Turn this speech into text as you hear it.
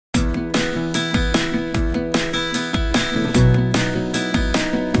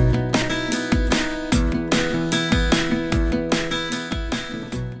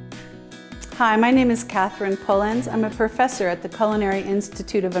Hi, my name is Catherine Pullens. I'm a professor at the Culinary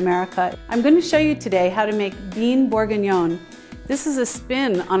Institute of America. I'm going to show you today how to make bean bourguignon. This is a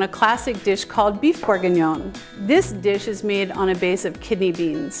spin on a classic dish called beef bourguignon. This dish is made on a base of kidney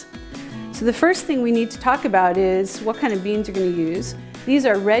beans. So the first thing we need to talk about is what kind of beans you're going to use. These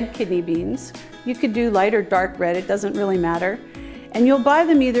are red kidney beans. You could do light or dark red, it doesn't really matter. And you'll buy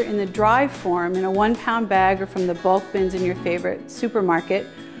them either in the dry form in a 1-pound bag or from the bulk bins in your favorite supermarket,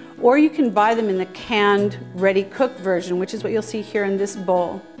 or you can buy them in the canned, ready-cooked version, which is what you'll see here in this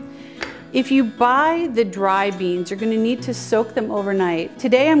bowl. If you buy the dry beans, you're going to need to soak them overnight.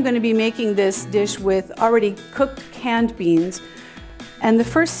 Today I'm going to be making this dish with already cooked canned beans. And the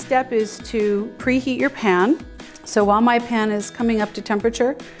first step is to preheat your pan. So while my pan is coming up to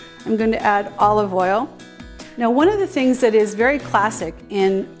temperature, I'm going to add olive oil. Now, one of the things that is very classic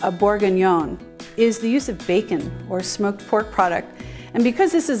in a bourguignon is the use of bacon or smoked pork product. And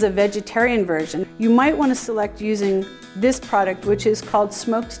because this is a vegetarian version, you might want to select using this product, which is called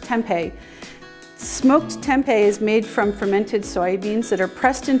smoked tempeh. Smoked tempeh is made from fermented soybeans that are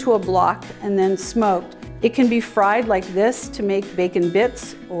pressed into a block and then smoked. It can be fried like this to make bacon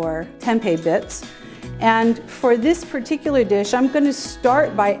bits or tempeh bits. And for this particular dish, I'm going to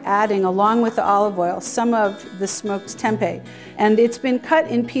start by adding, along with the olive oil, some of the smoked tempeh. And it's been cut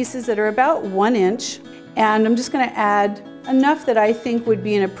in pieces that are about 1 inch. And I'm just going to add enough that I think would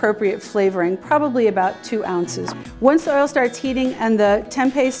be an appropriate flavoring, probably about 2 ounces. Once the oil starts heating and the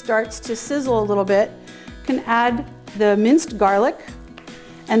tempeh starts to sizzle a little bit, you can add the minced garlic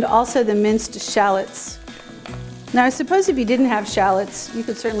and also the minced shallots. Now, I suppose if you didn't have shallots, you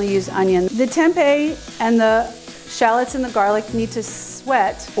could certainly use onion. The tempeh and the shallots and the garlic need to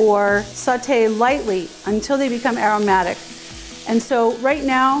sweat or saute lightly until they become aromatic. And so right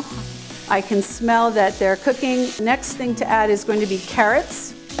now, I can smell that they're cooking. Next thing to add is going to be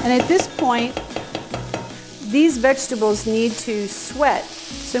carrots. And at this point, these vegetables need to sweat.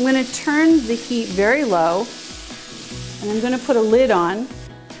 So I'm going to turn the heat very low, and I'm going to put a lid on.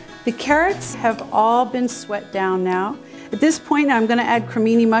 The carrots have all been sweat down now. At this point, I'm going to add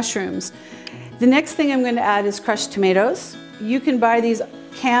cremini mushrooms. The next thing I'm going to add is crushed tomatoes. You can buy these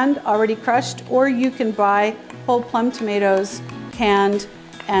canned, already crushed, or you can buy whole plum tomatoes canned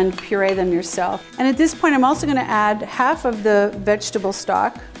and puree them yourself. And at this point, I'm also going to add half of the vegetable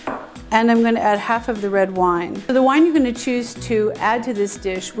stock, and I'm going to add half of the red wine. So the wine you're going to choose to add to this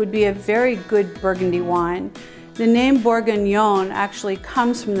dish would be a very good Burgundy wine. The name Bourguignon actually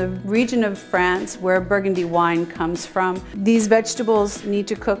comes from the region of France where Burgundy wine comes from. These vegetables need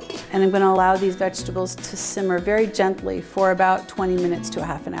to cook, and I'm going to allow these vegetables to simmer very gently for about 20 minutes to a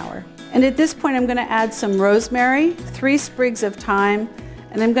half an hour. And at this point, I'm going to add some rosemary, 3 sprigs of thyme,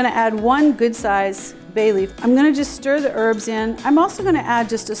 and I'm going to add 1 good-sized bay leaf. I'm going to just stir the herbs in. I'm also going to add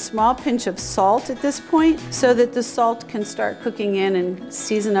just a small pinch of salt at this point so that the salt can start cooking in and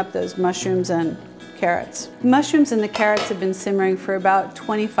season up those mushrooms and carrots. The mushrooms and the carrots have been simmering for about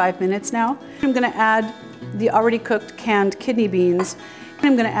 25 minutes now. I'm going to add the already cooked canned kidney beans.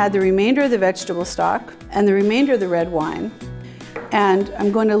 I'm going to add the remainder of the vegetable stock and the remainder of the red wine. And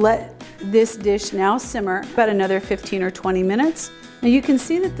I'm going to let this dish now simmer about another 15 or 20 minutes. Now you can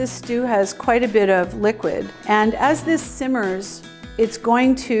see that this stew has quite a bit of liquid, and as this simmers, it's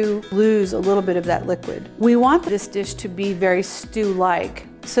going to lose a little bit of that liquid. We want this dish to be very stew-like,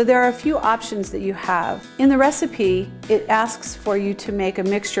 so there are a few options that you have. In the recipe, it asks for you to make a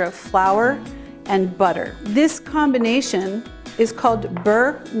mixture of flour and butter. This combination is called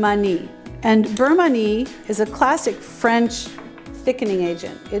beurre manie, and beurre manie is a classic French thickening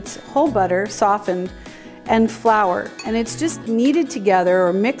agent. It's whole butter softened and flour, and it's just kneaded together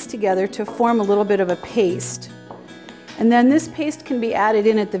or mixed together to form a little bit of a paste. And then this paste can be added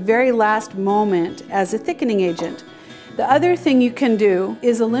in at the very last moment as a thickening agent. The other thing you can do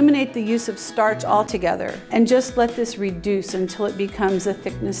is eliminate the use of starch altogether and just let this reduce until it becomes a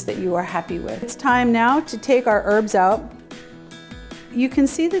thickness that you are happy with. It's time now to take our herbs out. You can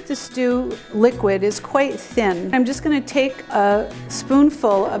see that the stew liquid is quite thin. I'm just going to take a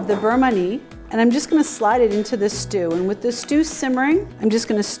spoonful of the beurre manie, and I'm just going to slide it into the stew. And with the stew simmering, I'm just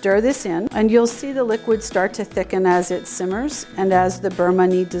going to stir this in, and you'll see the liquid start to thicken as it simmers and as the beurre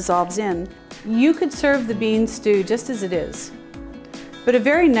manie dissolves in. You could serve the bean stew just as it is, but a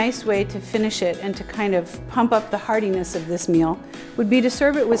very nice way to finish it and to kind of pump up the heartiness of this meal would be to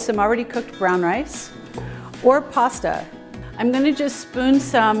serve it with some already cooked brown rice or pasta. I'm going to just spoon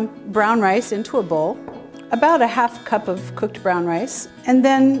some brown rice into a bowl, about a half cup of cooked brown rice, and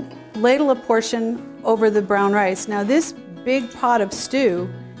then ladle a portion over the brown rice. Now this big pot of stew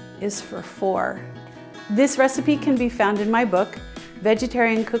is for 4. This recipe can be found in my book,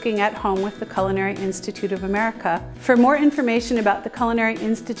 Vegetarian Cooking at Home with the Culinary Institute of America. For more information about the Culinary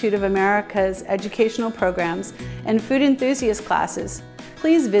Institute of America's educational programs and food enthusiast classes,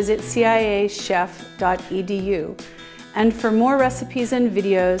 please visit ciachef.edu. And for more recipes and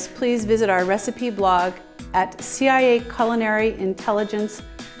videos, please visit our recipe blog at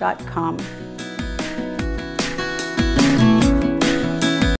ciaculinaryintelligence.com.